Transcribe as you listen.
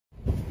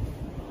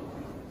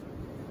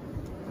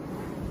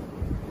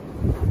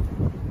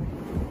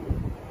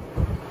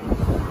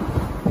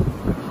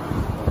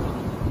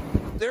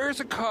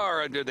there's a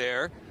car under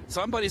there.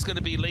 Somebody's going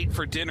to be late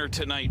for dinner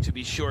tonight, to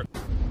be sure.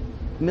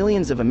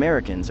 Millions of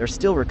Americans are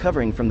still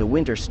recovering from the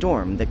winter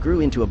storm that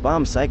grew into a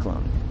bomb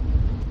cyclone,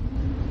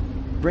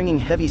 bringing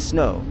heavy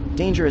snow,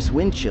 dangerous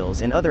wind chills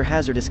and other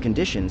hazardous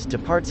conditions to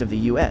parts of the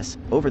U.S.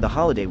 over the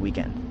holiday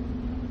weekend.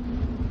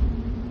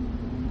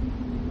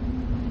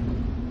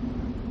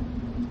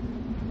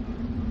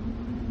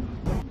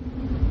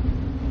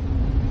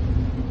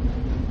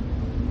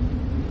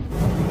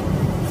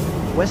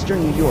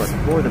 Western New York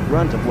bore the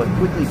brunt of what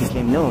quickly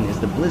became known as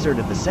the blizzard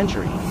of the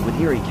century, with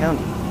Erie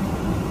County,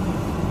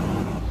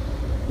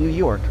 New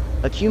York,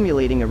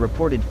 accumulating a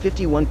reported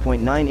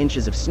 51.9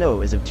 inches of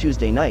snow as of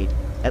Tuesday night.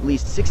 At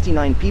least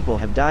 69 people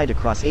have died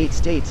across 8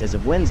 states as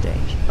of Wednesday,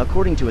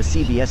 according to a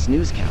CBS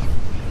News count.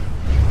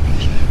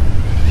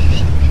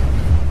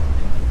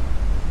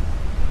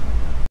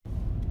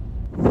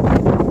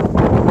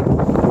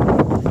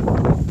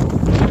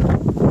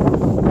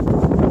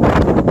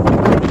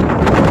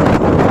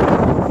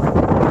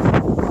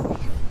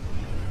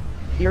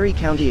 Erie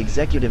County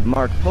Executive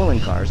Mark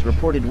Poloncarz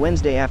reported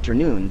Wednesday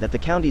afternoon that the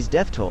county's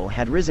death toll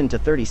had risen to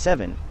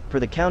 37, per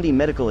the county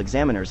medical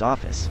examiner's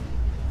office.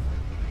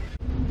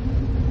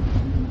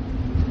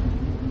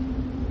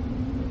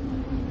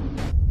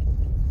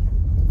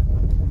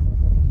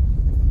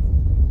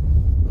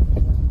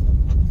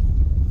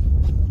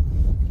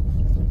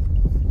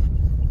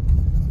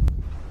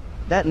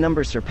 That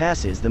number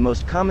surpasses the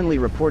most commonly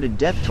reported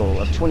death toll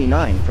of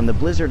 29 from the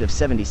blizzard of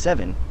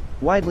 77,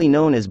 widely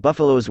known as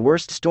Buffalo's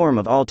worst storm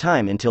of all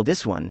time until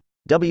this one,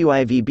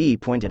 WIVB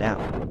pointed out.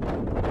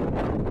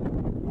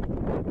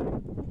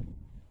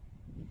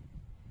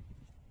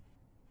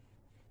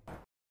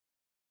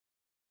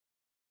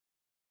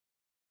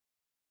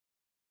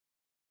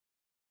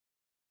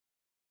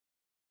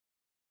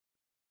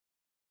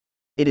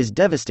 It is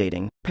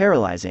devastating,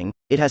 paralyzing.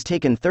 It has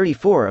taken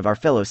 34 of our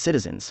fellow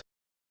citizens.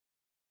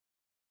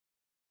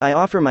 I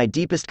offer my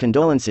deepest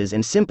condolences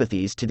and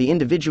sympathies to the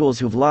individuals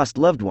who've lost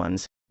loved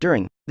ones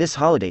during this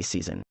holiday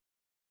season.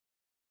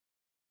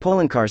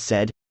 Poloncarz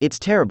said, "It's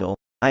terrible,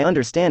 I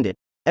understand it.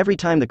 Every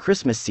time the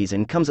Christmas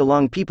season comes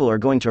along, people are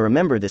going to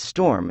remember this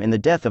storm and the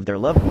death of their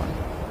loved one."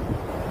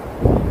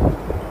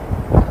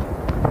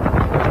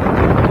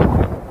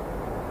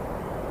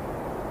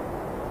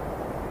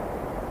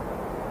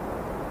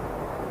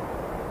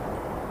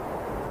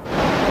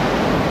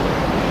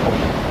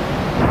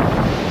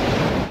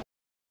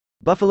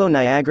 Buffalo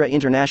Niagara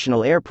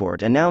International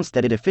Airport announced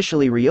that it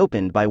officially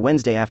reopened by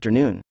Wednesday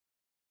afternoon,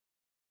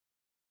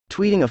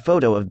 tweeting a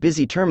photo of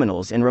busy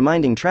terminals and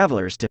reminding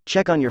travelers to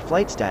check on your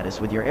flight status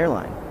with your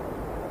airline.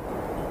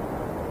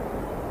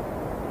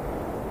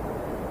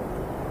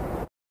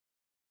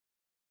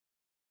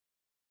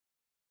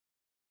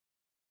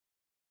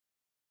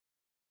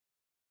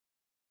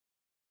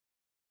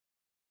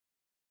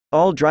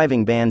 All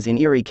driving bans in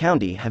Erie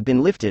County have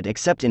been lifted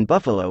except in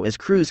Buffalo as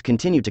crews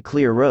continue to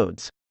clear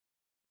roads.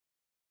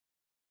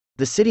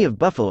 The city of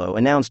Buffalo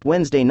announced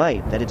Wednesday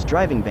night that its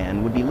driving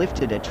ban would be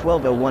lifted at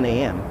 12:01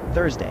 a.m.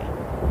 Thursday.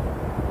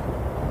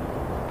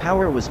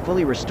 Power was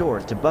fully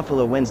restored to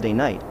Buffalo Wednesday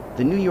night,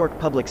 the New York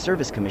Public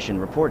Service Commission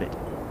reported.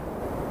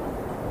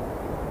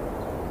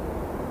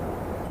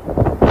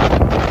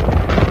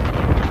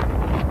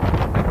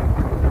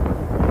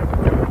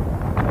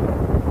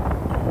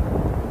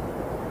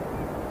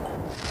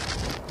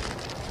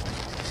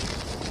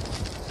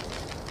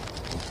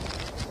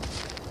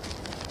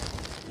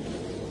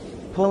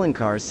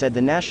 Poloncarz said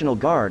the National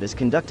Guard is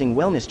conducting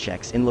wellness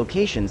checks in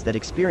locations that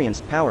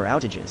experienced power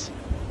outages.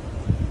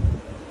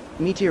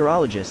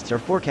 Meteorologists are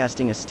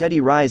forecasting a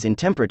steady rise in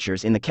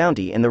temperatures in the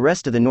county and the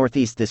rest of the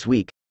Northeast this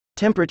week.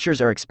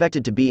 Temperatures are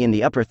expected to be in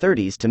the upper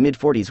 30s to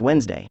mid-40s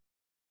Wednesday.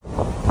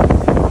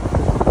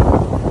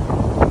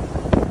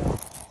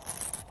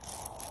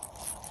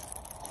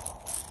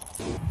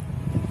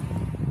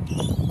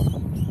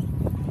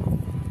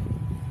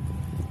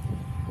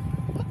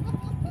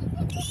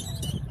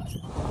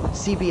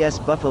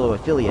 CBS Buffalo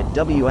affiliate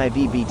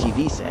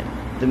WIVB-TV said,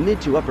 the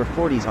mid to upper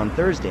 40s on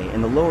Thursday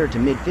and the lower to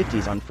mid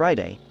 50s on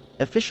Friday.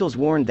 Officials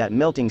warned that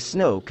melting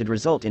snow could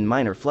result in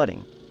minor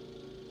flooding.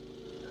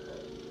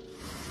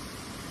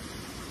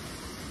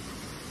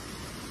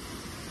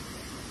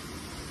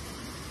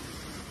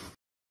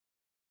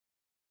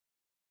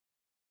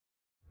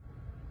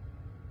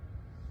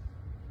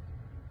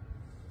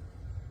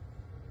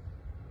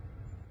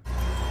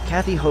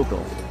 Kathy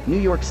Hochul, New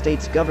York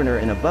State's governor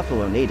and a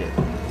Buffalo native,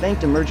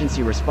 thanked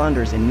emergency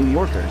responders and New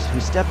Yorkers who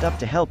stepped up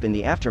to help in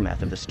the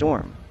aftermath of the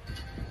storm.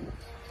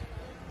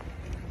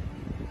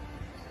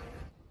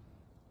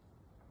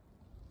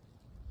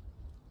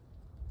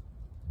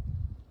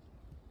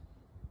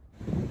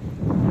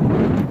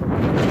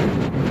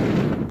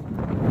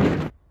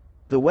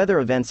 The weather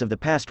events of the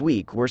past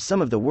week were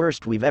some of the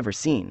worst we've ever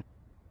seen.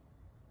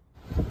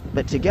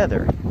 But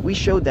together, we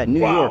showed that New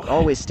York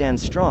always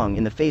stands strong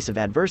in the face of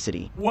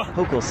adversity,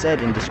 Hochul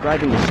said in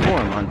describing the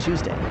storm on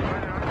Tuesday.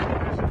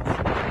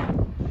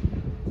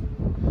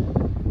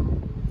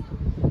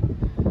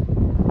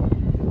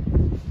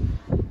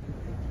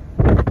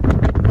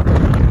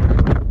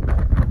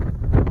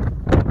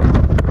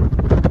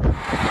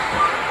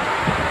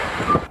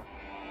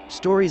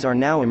 stories are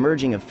now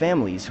emerging of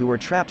families who were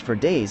trapped for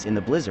days in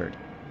the blizzard.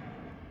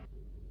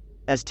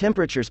 As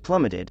temperatures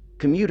plummeted,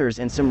 commuters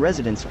and some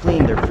residents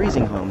fleeing their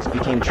freezing homes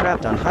became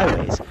trapped on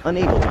highways,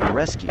 unable to be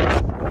rescued.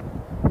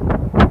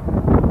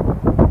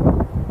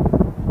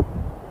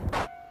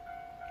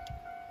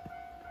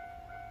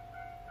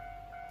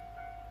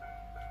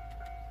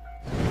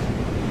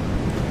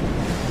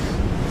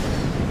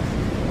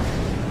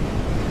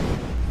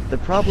 The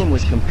problem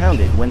was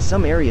compounded when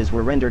some areas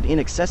were rendered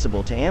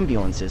inaccessible to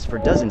ambulances for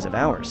dozens of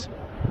hours.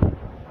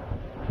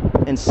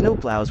 And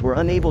snowplows were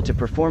unable to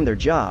perform their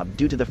job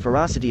due to the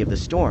ferocity of the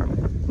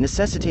storm,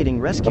 necessitating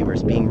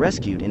rescuers being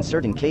rescued in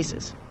certain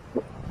cases.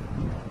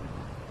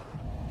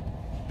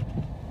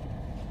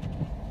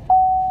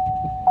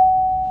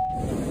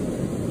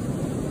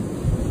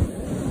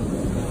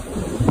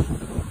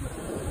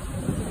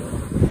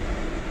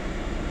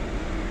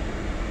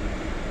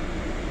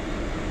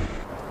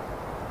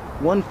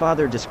 One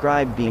father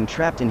described being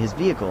trapped in his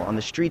vehicle on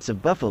the streets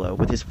of Buffalo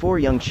with his 4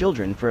 young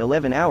children for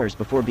 11 hours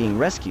before being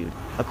rescued,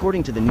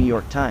 according to the New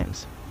York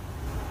Times.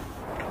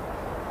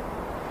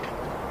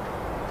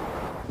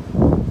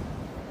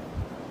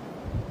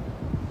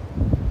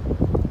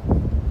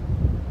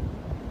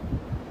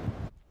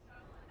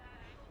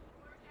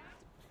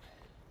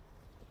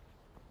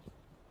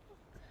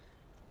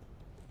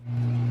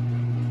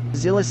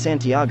 Zilla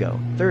Santiago,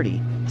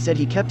 30, said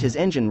he kept his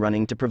engine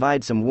running to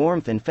provide some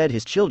warmth and fed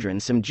his children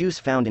some juice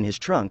found in his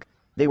trunk.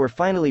 They were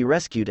finally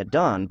rescued at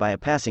dawn by a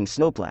passing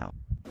snowplow.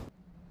 Hi,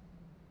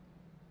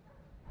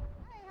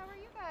 how are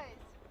you guys?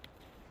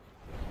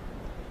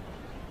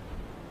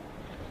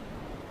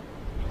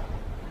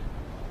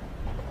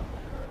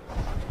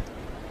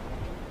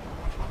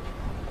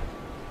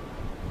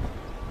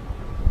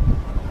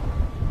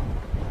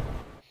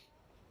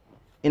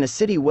 In a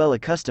city well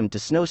accustomed to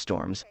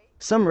snowstorms,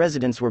 some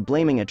residents were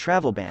blaming a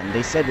travel ban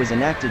they said was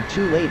enacted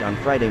too late on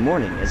Friday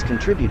morning as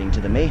contributing to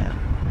the mayhem.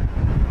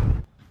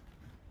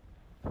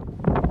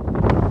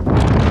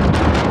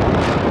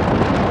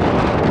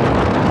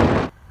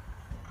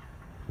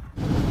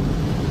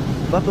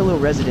 Buffalo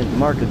resident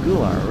Mark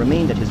Aguilar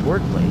remained at his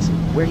workplace,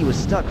 where he was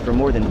stuck for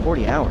more than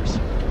 40 hours.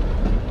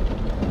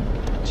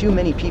 Too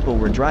many people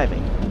were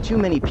driving, too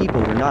many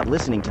people were not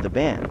listening to the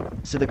ban,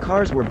 so the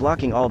cars were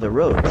blocking all the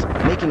roads,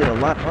 making it a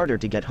lot harder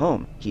to get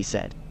home, he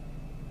said.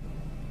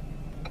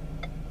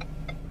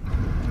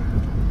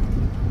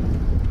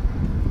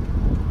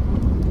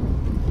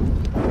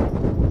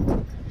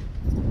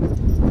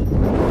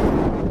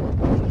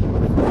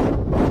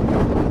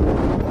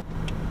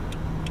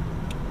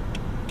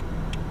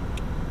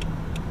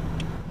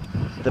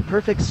 The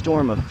perfect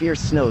storm of fierce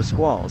snow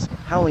squalls,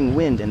 howling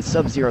wind and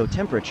sub-zero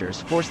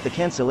temperatures forced the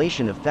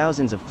cancellation of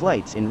thousands of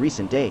flights in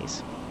recent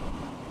days.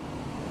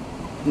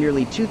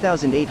 Nearly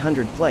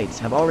 2,800 flights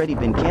have already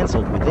been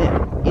canceled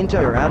within, into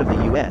or out of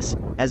the U.S.,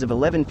 as of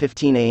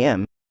 11:15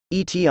 a.m.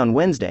 ET on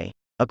Wednesday,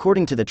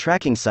 according to the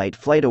tracking site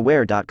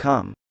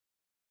FlightAware.com.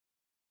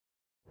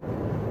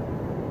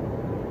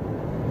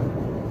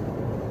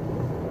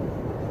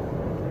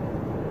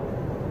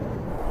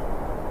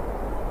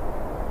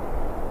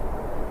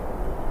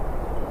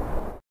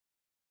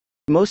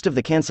 Most of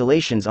the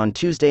cancellations on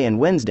Tuesday and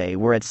Wednesday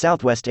were at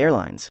Southwest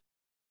Airlines,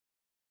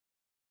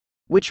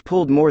 which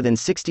pulled more than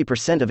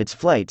 60% of its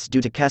flights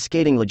due to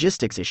cascading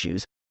logistics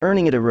issues,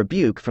 earning it a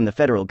rebuke from the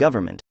federal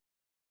government.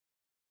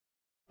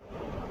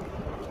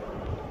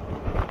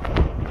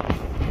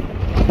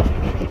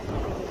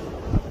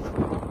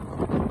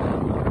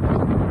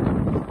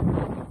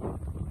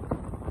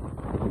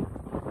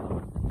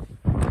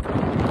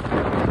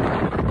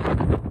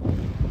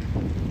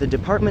 The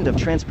Department of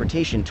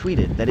Transportation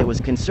tweeted that it was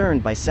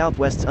concerned by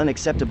Southwest's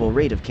unacceptable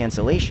rate of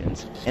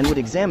cancellations, and would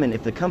examine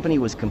if the company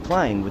was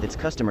complying with its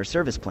customer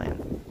service plan.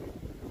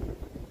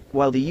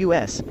 While the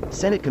U.S.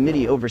 Senate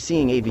Committee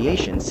overseeing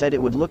aviation said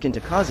it would look into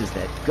causes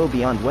that go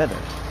beyond weather.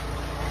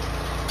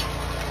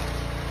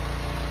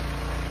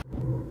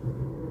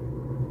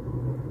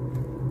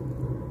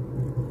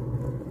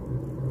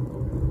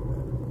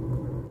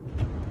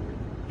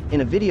 In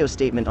a video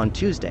statement on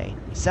Tuesday,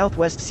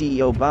 Southwest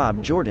CEO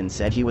Bob Jordan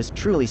said he was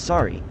truly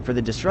sorry for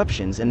the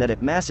disruptions and that a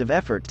massive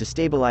effort to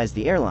stabilize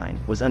the airline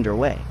was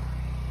underway.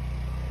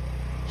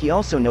 He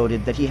also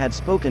noted that he had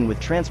spoken with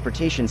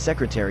Transportation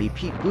Secretary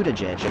Pete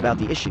Buttigieg about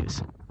the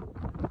issues,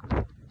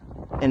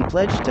 and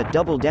pledged to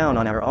double down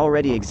on our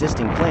already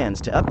existing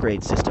plans to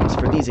upgrade systems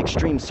for these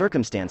extreme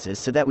circumstances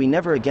so that we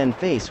never again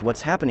face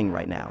what's happening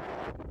right now.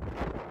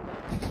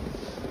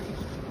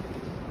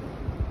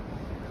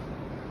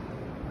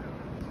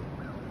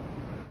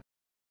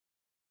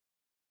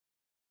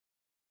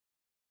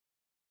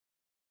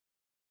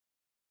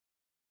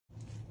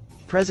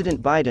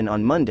 President Biden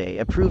on Monday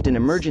approved an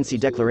emergency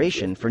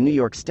declaration for New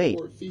York State,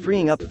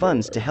 freeing up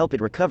funds to help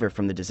it recover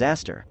from the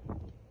disaster.